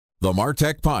The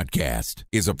MarTech Podcast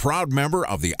is a proud member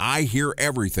of the I Hear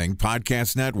Everything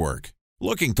Podcast Network.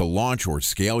 Looking to launch or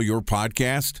scale your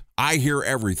podcast? I Hear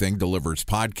Everything delivers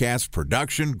podcast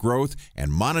production, growth,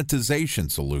 and monetization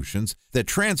solutions that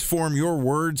transform your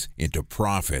words into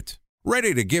profit.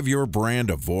 Ready to give your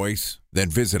brand a voice? Then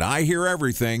visit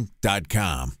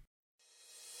iheareverything.com.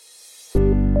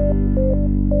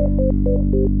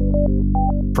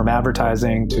 From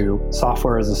advertising to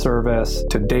software as a service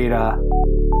to data.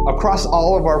 Across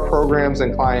all of our programs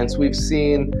and clients, we've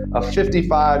seen a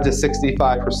 55 to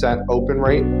 65% open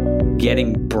rate.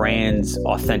 Getting brands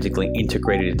authentically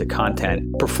integrated into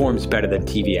content performs better than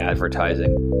TV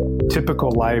advertising.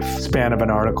 Typical lifespan of an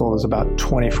article is about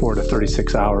 24 to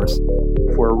 36 hours.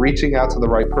 If we're reaching out to the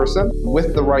right person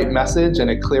with the right message and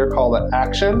a clear call to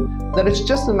action, then it's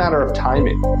just a matter of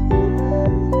timing.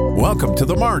 Welcome to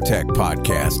the MarTech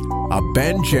Podcast, a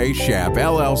Ben J. Schaap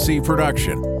LLC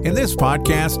production. In this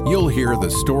podcast, you'll hear the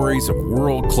stories of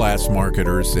world-class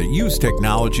marketers that use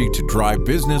technology to drive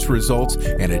business results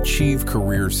and achieve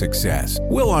career success.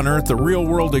 We'll unearth the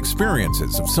real-world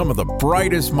experiences of some of the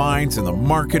brightest minds in the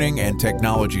marketing and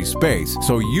technology space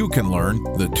so you can learn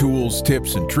the tools,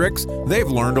 tips, and tricks they've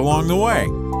learned along the way.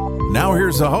 Now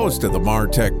here's the host of the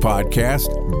MarTech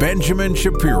Podcast, Benjamin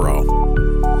Shapiro.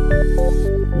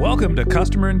 Welcome to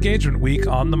Customer Engagement Week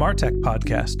on the MarTech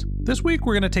Podcast. This week,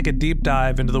 we're going to take a deep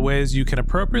dive into the ways you can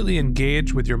appropriately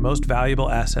engage with your most valuable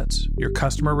assets, your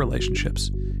customer relationships.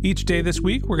 Each day this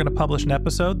week, we're going to publish an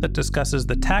episode that discusses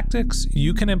the tactics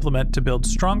you can implement to build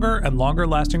stronger and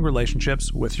longer-lasting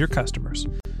relationships with your customers.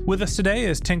 With us today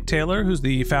is Tink Taylor, who's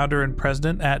the founder and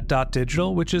president at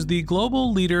Digital, which is the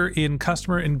global leader in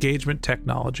customer engagement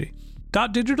technology.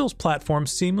 Digital's platform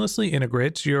seamlessly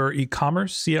integrates your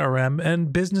e-commerce, CRM,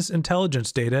 and business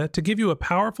intelligence data to give you a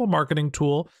powerful marketing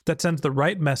tool that sends the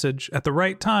right message at the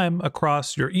right time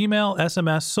across your email,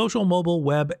 SMS, social, mobile,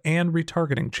 web, and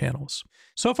retargeting channels.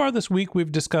 So far this week,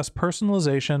 we've discussed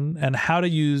personalization and how to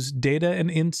use data and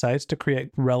insights to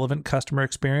create relevant customer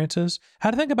experiences,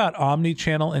 how to think about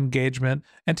omni-channel engagement,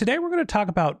 and today we're going to talk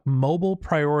about mobile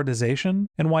prioritization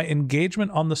and why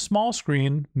engagement on the small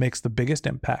screen makes the biggest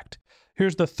impact.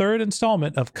 Here's the third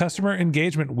installment of Customer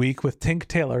Engagement Week with Tink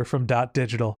Taylor from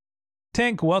Digital.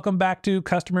 Tink, welcome back to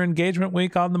Customer Engagement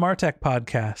Week on the MarTech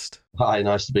Podcast. Hi,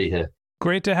 nice to be here.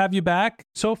 Great to have you back.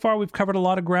 So far, we've covered a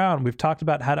lot of ground. We've talked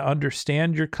about how to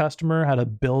understand your customer, how to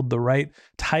build the right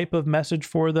type of message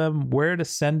for them, where to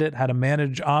send it, how to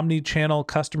manage omni-channel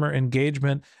customer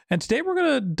engagement. And today we're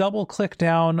going to double click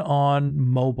down on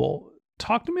mobile.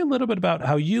 Talk to me a little bit about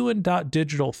how you and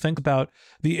Digital think about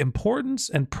the importance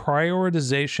and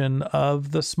prioritization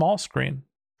of the small screen.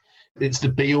 It's the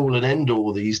be-all and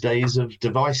end-all these days of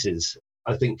devices.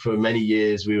 I think for many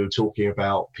years we were talking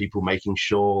about people making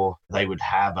sure they would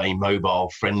have a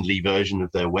mobile-friendly version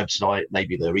of their website,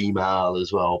 maybe their email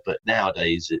as well. But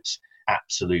nowadays it's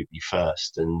absolutely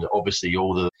first. And obviously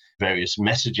all the various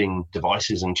messaging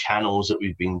devices and channels that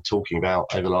we've been talking about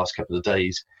over the last couple of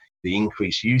days, the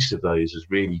increased use of those is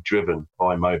really driven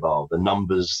by mobile. The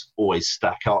numbers always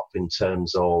stack up in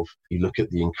terms of, you look at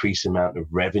the increased amount of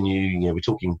revenue, we're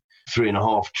talking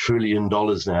 $3.5 trillion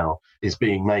now is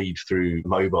being made through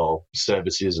mobile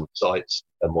services and sites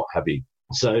and what have you.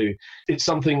 So it's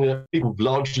something that people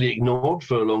largely ignored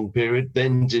for a long period,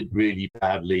 then did really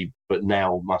badly, but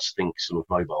now must think sort of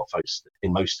mobile first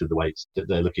in most of the ways that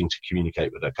they're looking to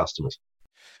communicate with their customers.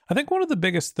 I think one of the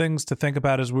biggest things to think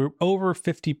about is we're over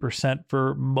 50%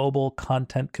 for mobile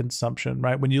content consumption,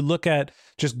 right? When you look at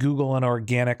just Google and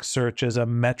organic search as a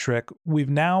metric, we've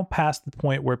now passed the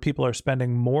point where people are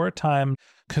spending more time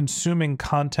consuming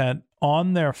content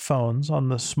on their phones, on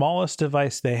the smallest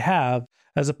device they have,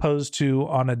 as opposed to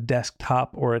on a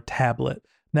desktop or a tablet.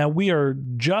 Now, we are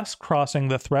just crossing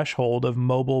the threshold of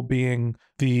mobile being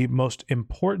the most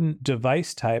important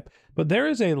device type, but there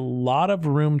is a lot of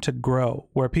room to grow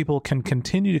where people can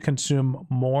continue to consume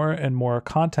more and more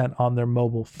content on their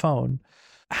mobile phone.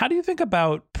 How do you think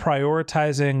about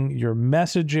prioritizing your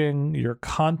messaging, your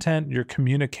content, your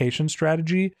communication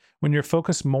strategy when you're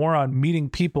focused more on meeting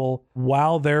people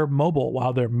while they're mobile,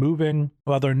 while they're moving,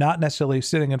 while they're not necessarily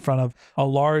sitting in front of a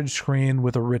large screen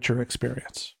with a richer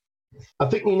experience? I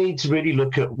think you need to really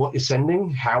look at what you're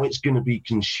sending, how it's going to be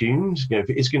consumed. If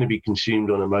it is going to be consumed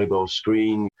on a mobile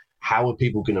screen, how are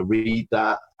people going to read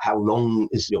that? How long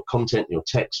is your content, your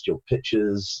text, your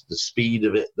pictures, the speed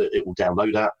of it that it will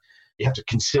download at? You have to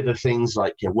consider things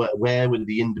like where would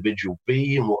the individual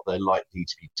be and what they're likely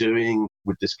to be doing?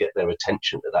 Would this get their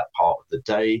attention at that part of the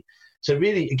day? So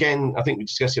really, again, I think we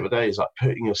discussed the other day, is like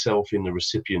putting yourself in the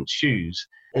recipient's shoes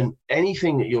And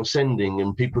anything that you're sending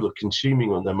and people are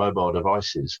consuming on their mobile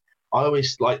devices, I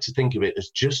always like to think of it as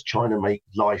just trying to make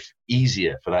life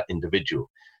easier for that individual.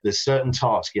 There's certain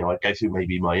tasks, I go through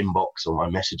maybe my inbox or my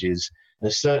messages.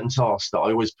 There's certain tasks that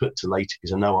I always put to later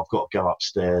because I know I've got to go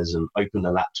upstairs and open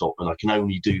the laptop and I can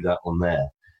only do that on there.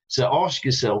 So ask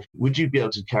yourself, would you be able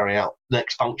to carry out the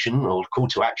next function or call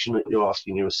to action that you're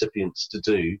asking your recipients to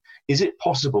do? Is it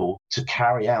possible to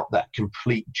carry out that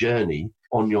complete journey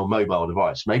on your mobile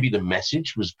device? Maybe the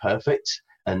message was perfect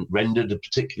and rendered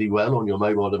particularly well on your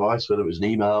mobile device, whether it was an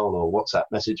email or WhatsApp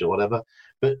message or whatever.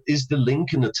 But is the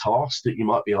link and the task that you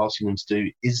might be asking them to do,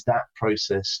 is that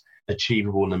process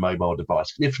achievable on the mobile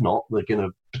device? If not, they're going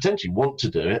to potentially want to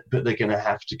do it, but they're going to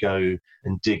have to go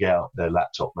and dig out their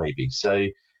laptop maybe. So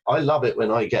I love it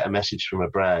when I get a message from a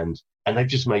brand and they've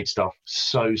just made stuff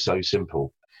so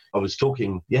simple. I was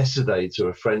talking yesterday to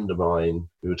a friend of mine.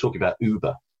 We were talking about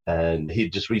Uber, and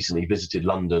he'd just recently visited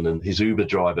London, and his Uber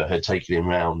driver had taken him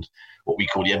around what we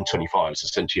call the M25. It's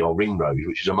essentially our ring road,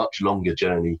 which is a much longer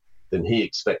journey than he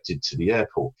expected to the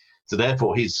airport. So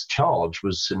therefore, his charge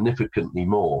was significantly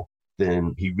more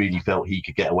than he really felt he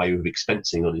could get away with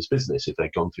expensing on his business if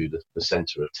they'd gone through the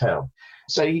centre of town.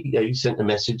 So he sent a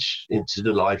message into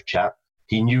the live chat.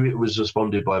 He knew it was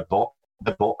responded by a bot.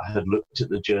 The bot had looked at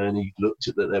the journey, looked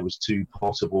at that there was two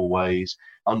possible ways,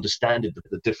 understood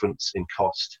the difference in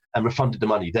cost, and refunded the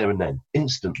money there and then,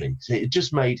 instantly. So it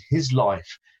just made his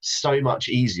life so much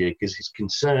easier because his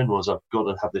concern was, I've got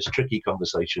to have this tricky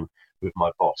conversation with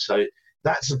my boss. So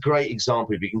that's a great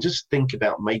example. If you can just think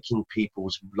about making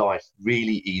people's life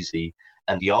really easy,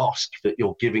 and the ask that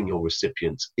you're giving your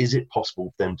recipients, is it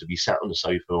possible for them to be sat on the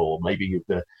sofa or maybe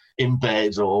in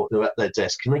bed or they're at their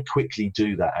desk? Can they quickly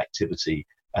do that activity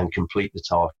and complete the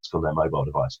task on their mobile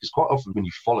device? Because quite often when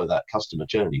you follow that customer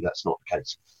journey, that's not the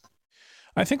case.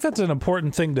 I think that's an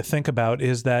important thing to think about,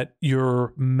 is that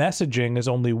your messaging is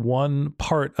only one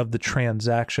part of the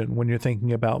transaction when you're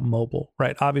thinking about mobile,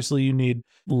 right? Obviously, you need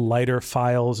lighter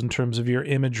files in terms of your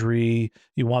imagery.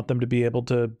 You want them to be able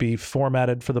to be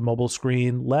formatted for the mobile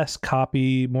screen, less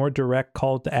copy, more direct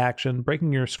call to action,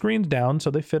 breaking your screens down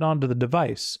so they fit onto the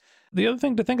device. The other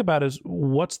thing to think about is,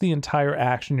 what's the entire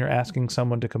action you're asking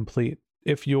someone to complete?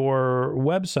 If your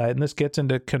website, and this gets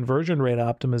into conversion rate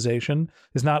optimization,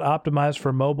 is not optimized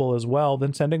for mobile as well,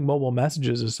 then sending mobile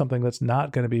messages is something that's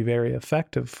not going to be very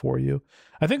effective for you.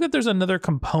 I think that there's another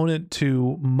component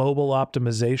to mobile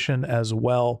optimization as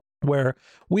well, where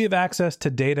we have access to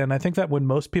data. And I think that when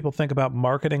most people think about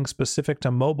marketing specific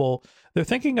to mobile, they're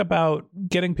thinking about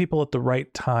getting people at the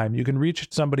right time. You can reach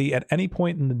somebody at any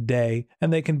point in the day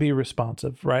and they can be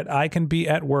responsive, right? I can be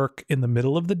at work in the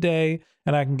middle of the day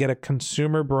and I can get a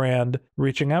consumer brand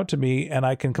reaching out to me and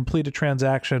I can complete a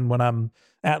transaction when I'm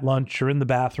at lunch or in the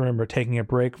bathroom or taking a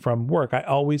break from work. I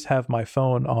always have my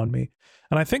phone on me.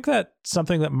 And I think that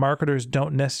something that marketers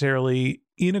don't necessarily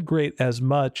integrate as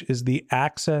much is the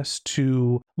access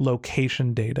to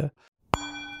location data.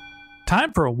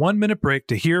 Time for a 1-minute break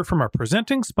to hear from our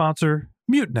presenting sponsor,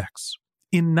 Mutinex.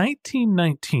 In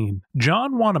 1919,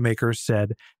 John Wanamaker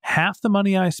said, "Half the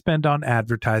money I spend on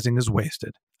advertising is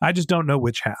wasted. I just don't know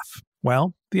which half."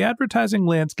 Well, the advertising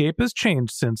landscape has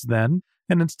changed since then,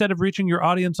 and instead of reaching your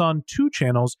audience on 2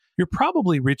 channels, you're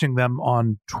probably reaching them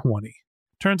on 20.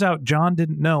 Turns out John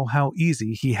didn't know how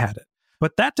easy he had it.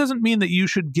 But that doesn't mean that you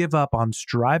should give up on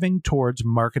striving towards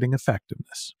marketing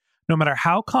effectiveness. No matter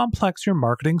how complex your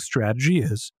marketing strategy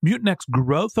is, Mutinex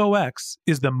Growth OX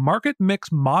is the market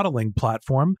mix modeling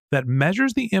platform that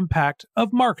measures the impact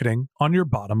of marketing on your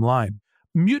bottom line.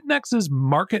 Mutinex's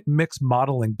market mix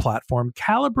modeling platform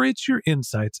calibrates your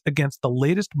insights against the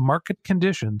latest market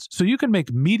conditions so you can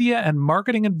make media and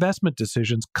marketing investment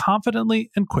decisions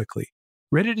confidently and quickly.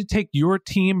 Ready to take your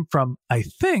team from I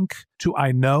think to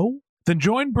I know? Then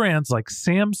join brands like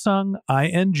Samsung,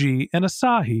 ING, and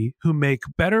Asahi who make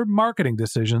better marketing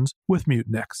decisions with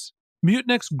Mutinex.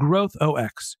 Mutinex Growth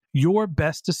OX. Your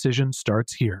best decision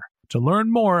starts here. To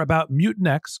learn more about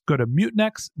Mutinex, go to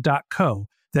mutinex.co.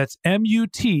 That's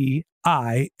MUTINEX.co.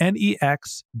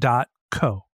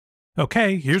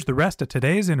 Okay, here's the rest of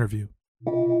today's interview.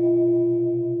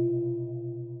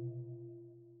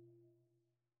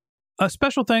 A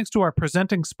special thanks to our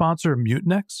presenting sponsor,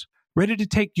 Mutinex. Ready to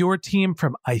take your team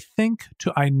from I think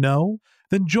to I know?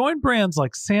 Then join brands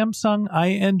like Samsung,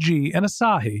 ING, and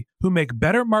Asahi who make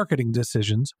better marketing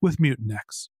decisions with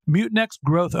Mutinex. Mutinex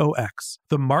Growth OX,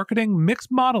 the marketing mix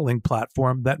modeling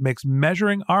platform that makes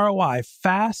measuring ROI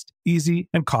fast, easy,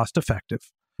 and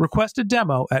cost-effective. Request a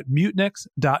demo at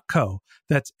mutinex.co.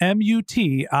 That's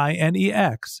MUTINEX.co.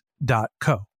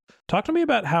 Talk to me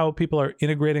about how people are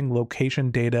integrating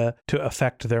location data to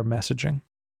affect their messaging.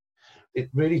 It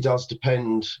really does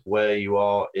depend where you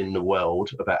are in the world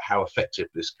about how effective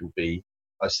this can be.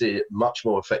 I see it much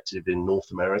more effective in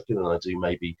North America than I do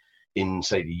maybe in,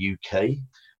 say, the UK.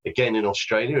 Again, in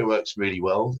Australia, it works really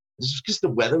well. It's because the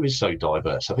weather is so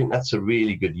diverse. I think that's a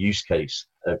really good use case.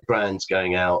 Brands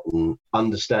going out and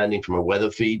understanding from a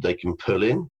weather feed they can pull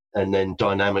in and then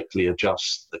dynamically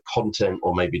adjust the content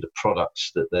or maybe the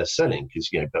products that they're selling. Because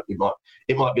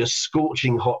it might be a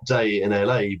scorching hot day in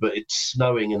LA, but it's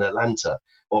snowing in Atlanta,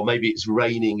 or maybe it's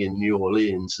raining in New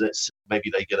Orleans. Maybe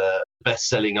they get a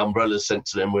best-selling umbrella sent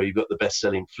to them where you've got the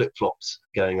best-selling flip-flops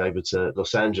going over to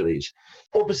Los Angeles.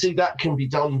 Obviously, that can be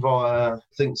done via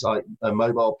things like a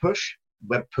mobile push,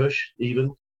 web push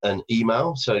even, and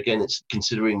email. So again, it's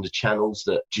considering the channels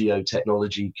that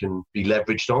geotechnology can be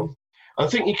leveraged on. I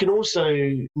think you can also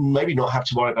maybe not have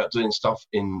to worry about doing stuff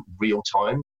in real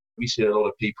time. We see a lot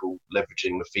of people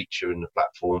leveraging the feature in the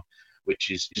platform, which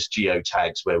is just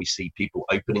geotags where we see people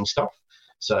opening stuff.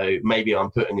 So maybe I'm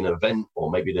putting an event,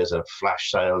 or maybe there's a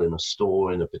flash sale in a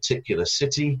store in a particular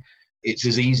city. It's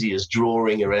as easy as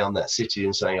drawing around that city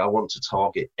and saying, I want to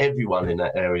target everyone in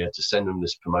that area to send them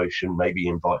this promotion, maybe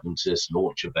invite them to this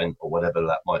launch event or whatever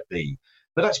that might be.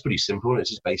 But that's pretty simple. It's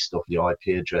just based off the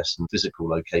IP address and physical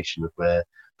location of where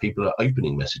people are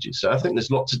opening messages. So I think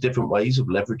there's lots of different ways of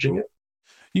leveraging it.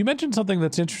 You mentioned something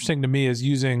that's interesting to me is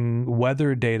using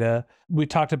weather data. We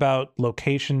talked about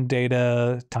location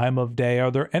data, time of day.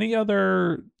 Are there any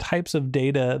other types of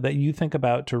data that you think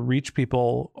about to reach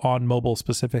people on mobile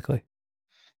specifically?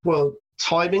 Well,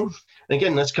 timing.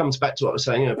 Again, this comes back to what I was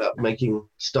saying about making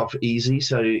stuff easy.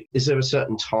 So is there a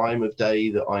certain time of day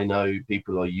that I know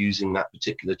people are using that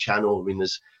particular channel? I mean,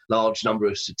 there's a large number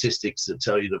of statistics that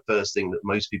tell you the first thing that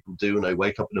most people do when they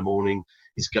wake up in the morning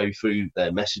is go through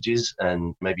their messages,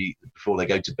 and maybe before they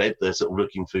go to bed, they're sort of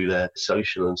looking through their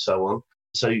social and so on.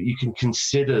 So you can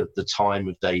consider the time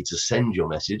of day to send your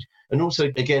message. And also,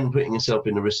 again, putting yourself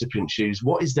in the recipient's shoes,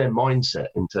 what is their mindset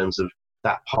in terms of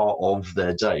that part of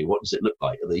their day? What does it look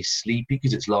like? Are they sleepy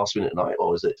because it's last minute at night,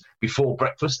 or is it before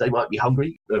breakfast? They might be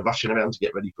hungry. They're rushing around to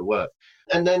get ready for work.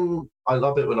 And then I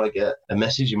love it when I get a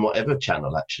message in whatever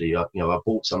channel, actually. I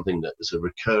bought something that was a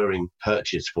recurring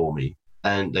purchase for me,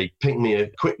 and they ping me a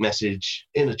quick message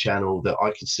in a channel that I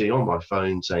could see on my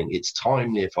phone saying, it's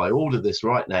timely. If I order this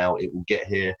right now, it will get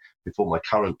here before my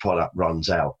current product runs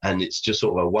out. And it's just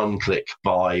sort of a one-click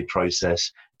buy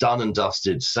process, done and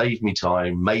dusted, saved me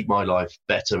time, made my life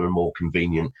better and more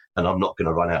convenient, and I'm not going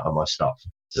to run out of my stuff.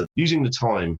 So using the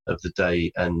time of the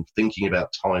day and thinking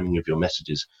about timing of your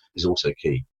messages is also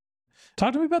key.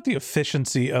 Talk to me about the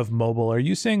efficiency of mobile. Are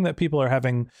you saying that people are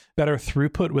having better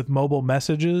throughput with mobile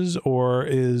messages, or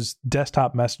is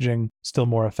desktop messaging still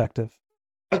more effective?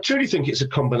 I truly think it's a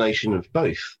combination of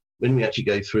both. When we actually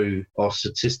go through our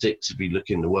statistics, if we look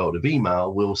in the world of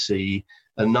email, we'll see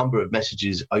a number of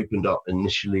messages opened up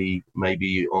initially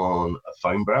maybe on a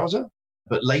phone browser,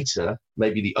 but later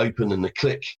maybe the open and the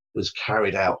click was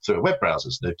carried out through a web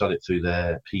browser. So they've done it through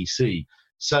their PC.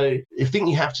 So I think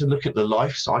you have to look at the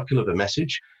life cycle of a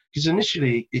message, because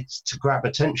initially it's to grab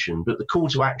attention, but the call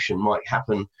to action might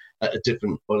happen at a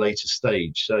different or later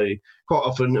stage. So quite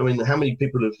often, I mean, how many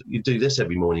people you do this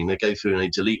every morning? They go through and they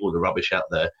delete all the rubbish out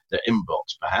their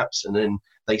inbox, perhaps, and then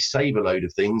they save a load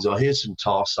of things. Or here's some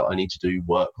tasks that I need to do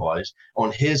work-wise.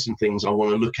 Or here's some things I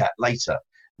want to look at later.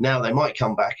 Now they might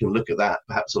come back and look at that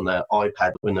perhaps on their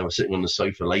iPad when they were sitting on the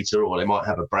sofa later, or they might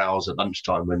have a browse at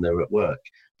lunchtime when they're at work.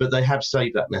 But they have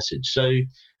saved that message. So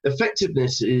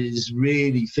effectiveness is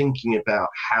really thinking about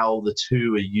how the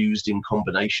two are used in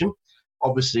combination.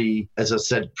 Obviously, as I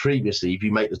said previously, if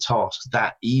you make the tasks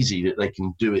that easy that they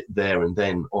can do it there and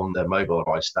then on their mobile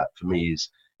device, that for me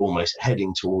is almost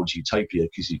heading towards utopia,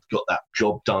 because you've got that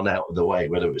job done out of the way,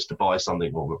 whether it's to buy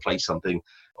something or replace something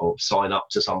or sign up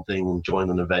to something and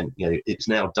join an event. It's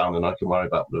now done and I can worry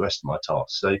about the rest of my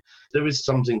tasks. So there is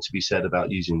something to be said about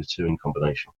using the two in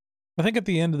combination. I think at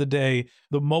the end of the day,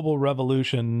 the mobile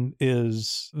revolution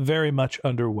is very much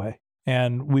underway.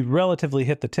 And we've relatively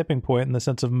hit the tipping point in the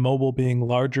sense of mobile being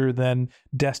larger than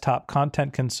desktop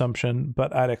content consumption.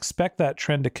 But I'd expect that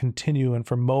trend to continue and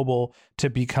for mobile to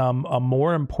become a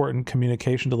more important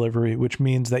communication delivery, which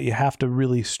means that you have to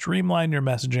really streamline your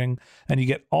messaging and you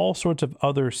get all sorts of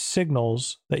other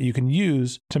signals that you can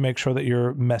use to make sure that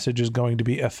your message is going to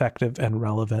be effective and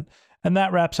relevant. And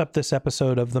that wraps up this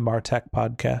episode of the MarTech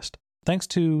podcast. Thanks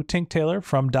to Tink Taylor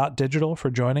from Dot Digital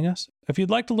for joining us. If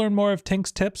you'd like to learn more of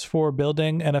Tink's tips for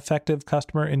building an effective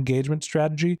customer engagement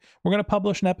strategy, we're going to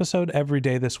publish an episode every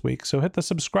day this week. So hit the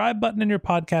subscribe button in your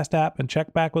podcast app and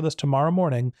check back with us tomorrow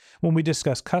morning when we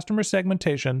discuss customer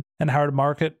segmentation and how to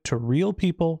market to real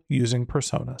people using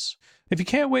personas. If you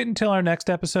can't wait until our next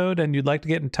episode and you'd like to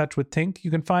get in touch with Tink,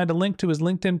 you can find a link to his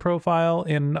LinkedIn profile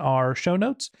in our show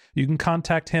notes. You can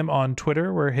contact him on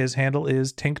Twitter, where his handle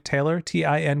is Tink Taylor,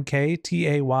 TinkTaylor,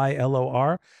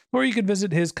 or you could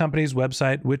visit his company's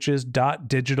website, which is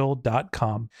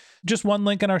 .digital.com. Just one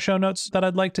link in our show notes that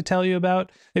I'd like to tell you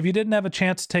about. If you didn't have a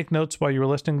chance to take notes while you were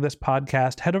listening to this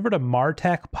podcast, head over to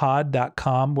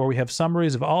martechpod.com, where we have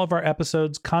summaries of all of our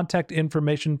episodes, contact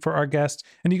information for our guests,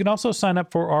 and you can also sign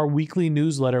up for our weekly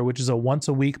newsletter, which is a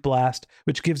once-a-week blast,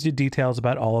 which gives you details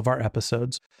about all of our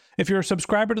episodes. If you're a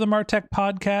subscriber to the Martech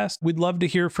podcast, we'd love to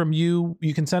hear from you.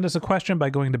 You can send us a question by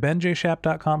going to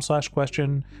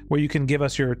benjshap.com/question, where you can give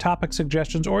us your topic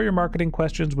suggestions or your marketing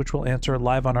questions, which we'll answer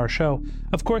live on our show.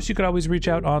 Of course, you could always reach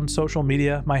out on social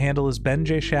media. My handle is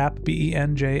benjshap,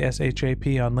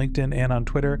 BENJSHAP, on LinkedIn and on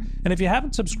Twitter. And if you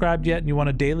haven't subscribed yet and you want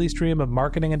a daily stream of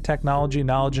marketing and technology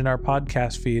knowledge in our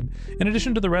podcast feed, in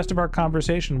addition to the rest of our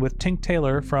conversation with Tink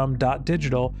Taylor from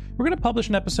 .digital, we're going to publish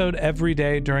an episode every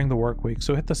day during the work week.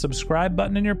 So hit the subscribe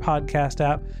button in your podcast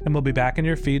app, and we'll be back in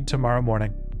your feed tomorrow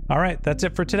morning. All right, that's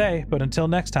it for today. But until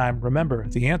next time, remember,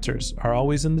 the answers are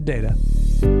always in the data.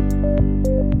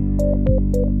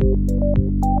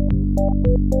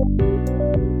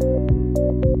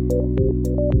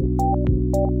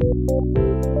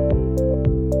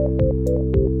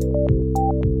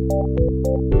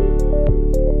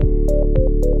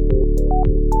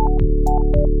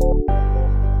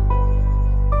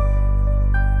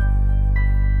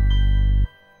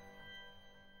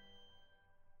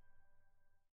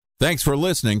 Thanks for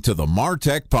listening to the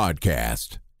Martech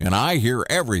Podcast, an I Hear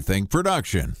Everything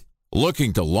production.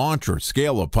 Looking to launch or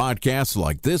scale a podcast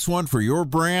like this one for your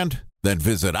brand? Then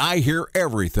visit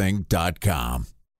iheareverything.com.